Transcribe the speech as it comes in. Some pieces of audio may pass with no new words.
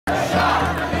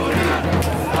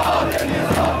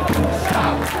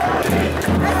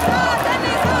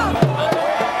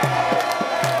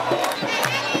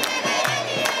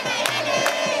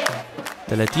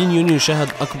30 يونيو شهد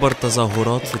أكبر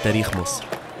تظاهرات في تاريخ مصر.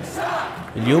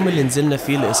 اليوم اللي نزلنا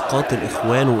فيه لإسقاط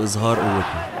الإخوان وإظهار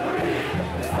قوتنا.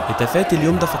 هتافات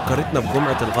اليوم ده فكرتنا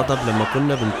بجمعة الغضب لما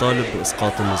كنا بنطالب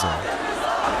بإسقاط النظام.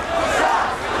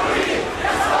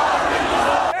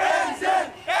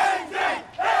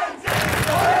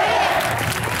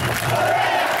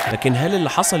 لكن هل اللي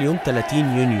حصل يوم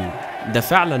 30 يونيو ده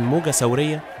فعلا موجة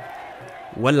ثورية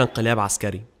ولا انقلاب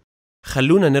عسكري؟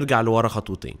 خلونا نرجع لورا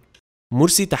خطوتين.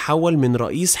 مرسي تحول من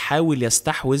رئيس حاول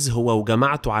يستحوذ هو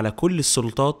وجماعته على كل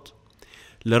السلطات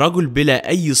لرجل بلا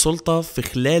أي سلطة في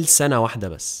خلال سنة واحدة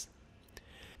بس.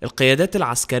 القيادات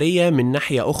العسكرية من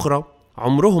ناحية أخرى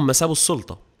عمرهم ما سابوا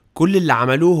السلطة، كل اللي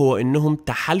عملوه هو إنهم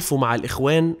تحالفوا مع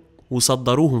الإخوان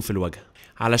وصدروهم في الوجه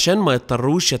علشان ما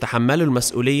يضطروش يتحملوا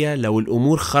المسؤولية لو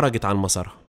الأمور خرجت عن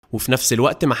مسارها، وفي نفس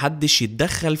الوقت محدش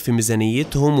يتدخل في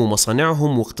ميزانيتهم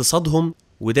ومصانعهم واقتصادهم،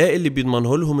 وده اللي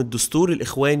بيضمنه لهم الدستور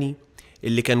الإخواني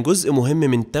اللي كان جزء مهم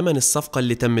من تمن الصفقة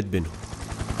اللي تمت بينهم.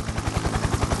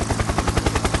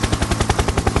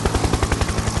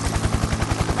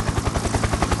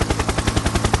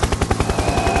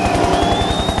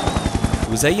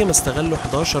 وزي ما استغلوا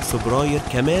 11 فبراير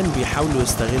كمان بيحاولوا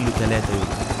يستغلوا 3 يونيو،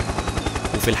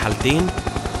 وفي الحالتين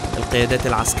القيادات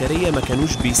العسكرية ما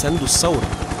كانوش بيساندوا الثورة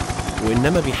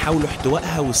وإنما بيحاولوا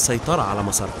احتوائها والسيطرة على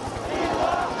مسارها.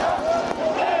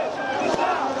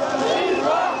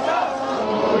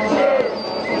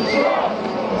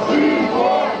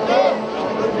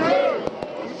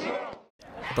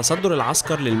 تصدر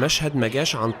العسكر للمشهد ما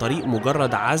جاش عن طريق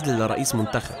مجرد عزل لرئيس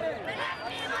منتخب،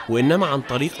 وإنما عن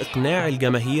طريق إقناع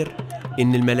الجماهير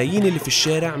إن الملايين اللي في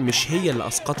الشارع مش هي اللي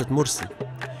أسقطت مرسي،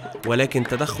 ولكن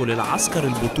تدخل العسكر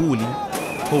البطولي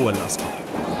هو اللي أسقطه.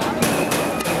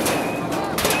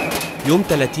 يوم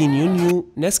 30 يونيو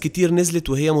ناس كتير نزلت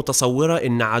وهي متصورة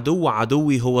إن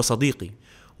عدوي هو صديقي،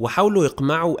 وحاولوا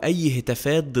يقمعوا أي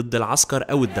هتافات ضد العسكر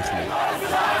أو الداخلية.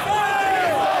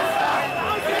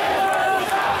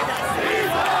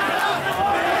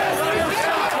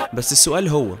 بس السؤال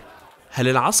هو، هل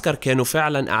العسكر كانوا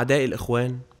فعلا أعداء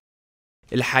الإخوان؟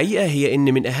 الحقيقة هي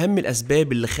إن من أهم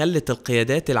الأسباب اللي خلت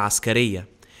القيادات العسكرية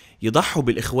يضحوا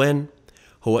بالإخوان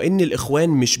هو إن الإخوان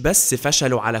مش بس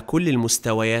فشلوا على كل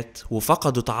المستويات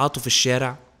وفقدوا تعاطف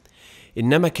الشارع،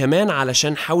 إنما كمان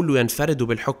علشان حاولوا ينفردوا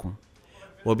بالحكم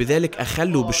وبذلك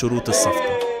أخلوا بشروط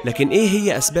الصفقة. لكن إيه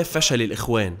هي أسباب فشل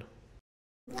الإخوان؟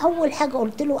 أول حاجة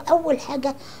قلت له أول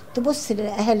حاجة تبص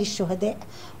لأهالي الشهداء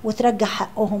وترجع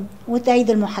حقهم وتعيد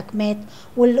المحاكمات،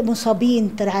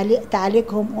 والمصابين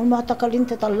تعالجهم والمعتقلين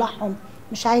تطلعهم،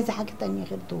 مش عايزة حاجة تانية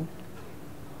غير دول.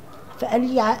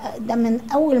 فقال لي ده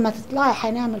من أول ما تطلعي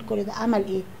هنعمل كل ده. عمل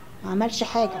إيه؟ ما عملش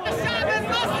حاجة.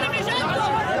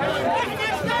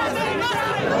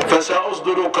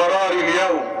 فسأصدر قراري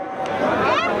اليوم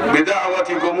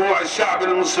بدعوة جموع الشعب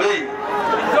المصري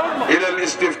إلى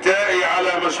الاستفتاء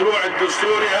على مشروع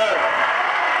الدستور هذا.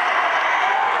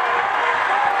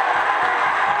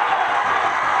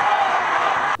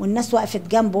 والناس وقفت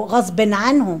جنبه غصب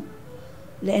عنهم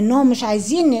لأنهم مش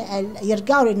عايزين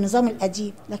يرجعوا للنظام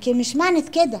القديم. لكن مش معنى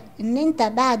كده إن أنت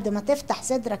بعد ما تفتح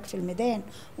صدرك في الميدان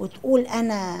وتقول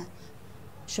أنا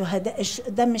شهداء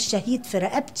دم الشهيد في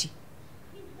رقبتي،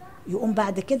 يقوم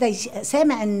بعد كده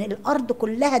سامع إن الأرض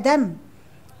كلها دم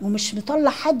ومش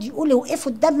مطلع حد يقول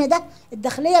وقفوا الدم ده.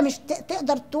 الداخلية مش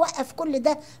تقدر توقف كل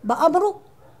ده بأمره،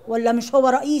 ولا مش هو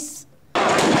رئيس؟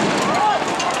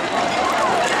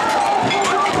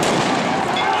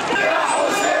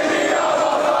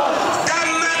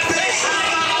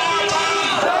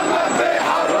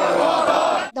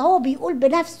 ده هو بيقول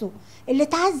بنفسه اللي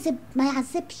تعذب ما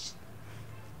يعذبش،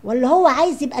 ولا هو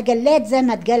عايز يبقى جلاد زي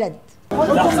ما اتجلد؟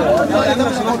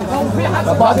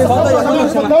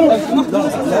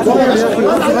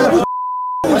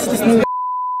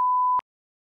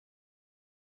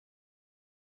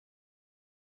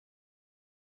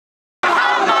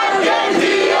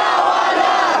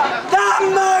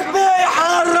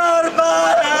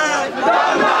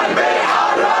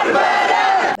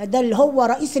 ده اللي هو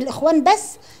رئيس الإخوان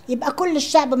بس، يبقى كل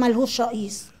الشعب ملهوش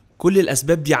رئيس. كل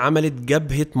الأسباب دي عملت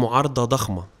جبهة معارضة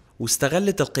ضخمة،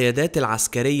 واستغلت القيادات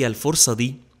العسكرية الفرصة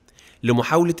دي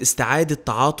لمحاولة استعادة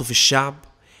تعاطف الشعب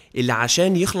اللي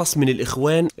عشان يخلص من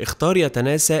الإخوان اختار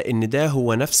يتناسى إن ده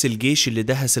هو نفس الجيش اللي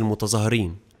دهس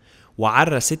المتظاهرين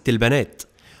وعرى 6 البنات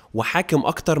وحاكم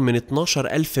أكتر من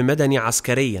 12,000 مدني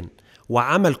عسكريا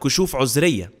وعمل كشوف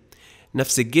عذرية،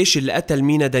 نفس الجيش اللي قتل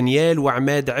مينا دانيال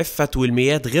وعماد عفت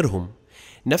والميات غيرهم،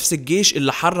 نفس الجيش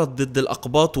اللي حرض ضد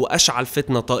الأقباط وأشعل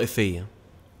فتنة طائفية.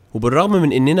 وبالرغم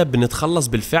من إننا بنتخلص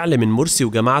بالفعل من مرسي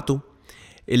وجماعته،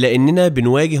 إلا إننا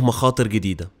بنواجه مخاطر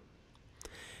جديدة.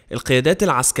 القيادات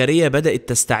العسكرية بدأت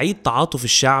تستعيد تعاطف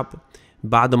الشعب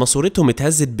بعد ما صورتهم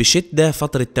اتهزت بشدة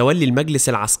فترة تولي المجلس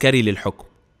العسكري للحكم،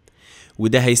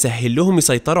 وده هيسهل لهم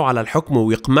يسيطروا على الحكم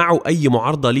ويقمعوا أي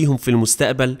معارضة ليهم في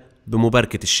المستقبل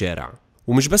بمباركة الشارع.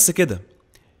 ومش بس كده،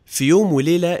 في يوم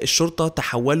وليلة الشرطة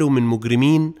تحولوا من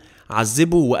مجرمين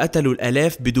عذبوا وقتلوا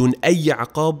الآلاف بدون أي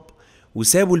عقاب،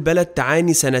 وسابوا البلد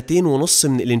تعاني 2.5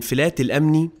 سنين من الانفلات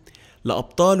الأمني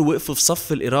لأبطال وقفوا في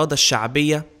صف الإرادة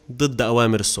الشعبية ضد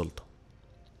أوامر السلطة.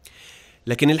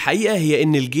 لكن الحقيقة هي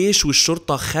إن الجيش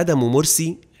والشرطة خدموا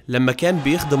مرسي لما كان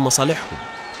بيخدم مصالحهم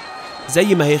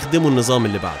زي ما هيخدموا النظام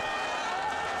اللي بعده.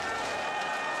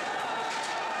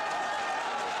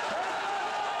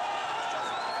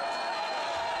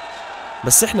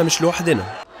 بس احنا مش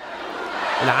لوحدنا،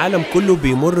 العالم كله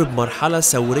بيمر بمرحلة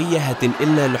ثورية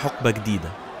هتنقلنا لحقبة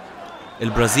جديدة.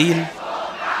 البرازيل،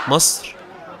 مصر،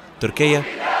 تركيا،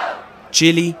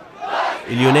 تشيلي،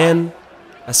 اليونان،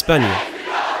 اسبانيا.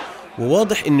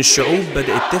 وواضح ان الشعوب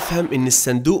بدأت تفهم ان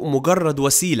الصندوق مجرد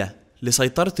وسيلة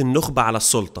لسيطرة النخبة على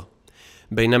السلطة،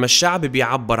 بينما الشعب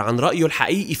بيعبر عن رأيه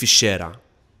الحقيقي في الشارع،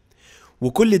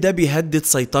 وكل ده بيهدد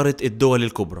سيطرة الدول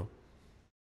الكبرى.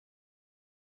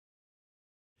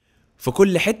 في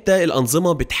كل حتة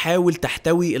الأنظمة بتحاول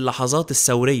تحتوي اللحظات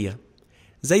الثورية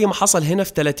زي ما حصل هنا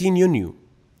في 30 يونيو،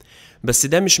 بس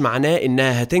ده مش معناه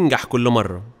إنها هتنجح كل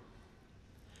مرة.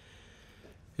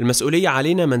 المسؤولية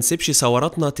علينا ما نسيبش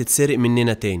ثوراتنا تتسرق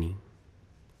مننا تاني.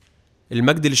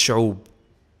 المجد للشعوب،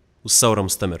 والثورة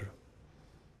مستمرة.